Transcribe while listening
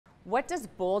What does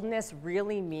boldness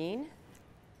really mean?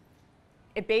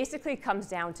 It basically comes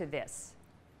down to this.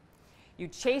 You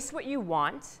chase what you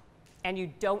want, and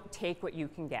you don't take what you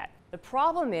can get. The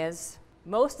problem is,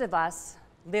 most of us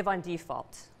live on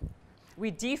default.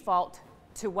 We default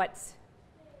to what's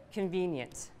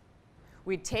convenient.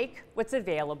 We take what's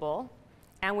available,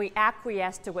 and we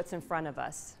acquiesce to what's in front of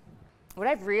us. What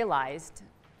I've realized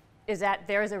is that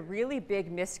there is a really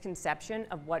big misconception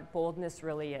of what boldness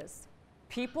really is.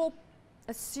 People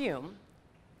assume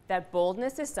that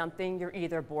boldness is something you're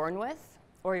either born with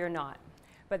or you're not.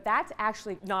 But that's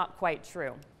actually not quite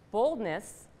true.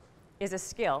 Boldness is a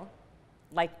skill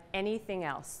like anything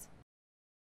else.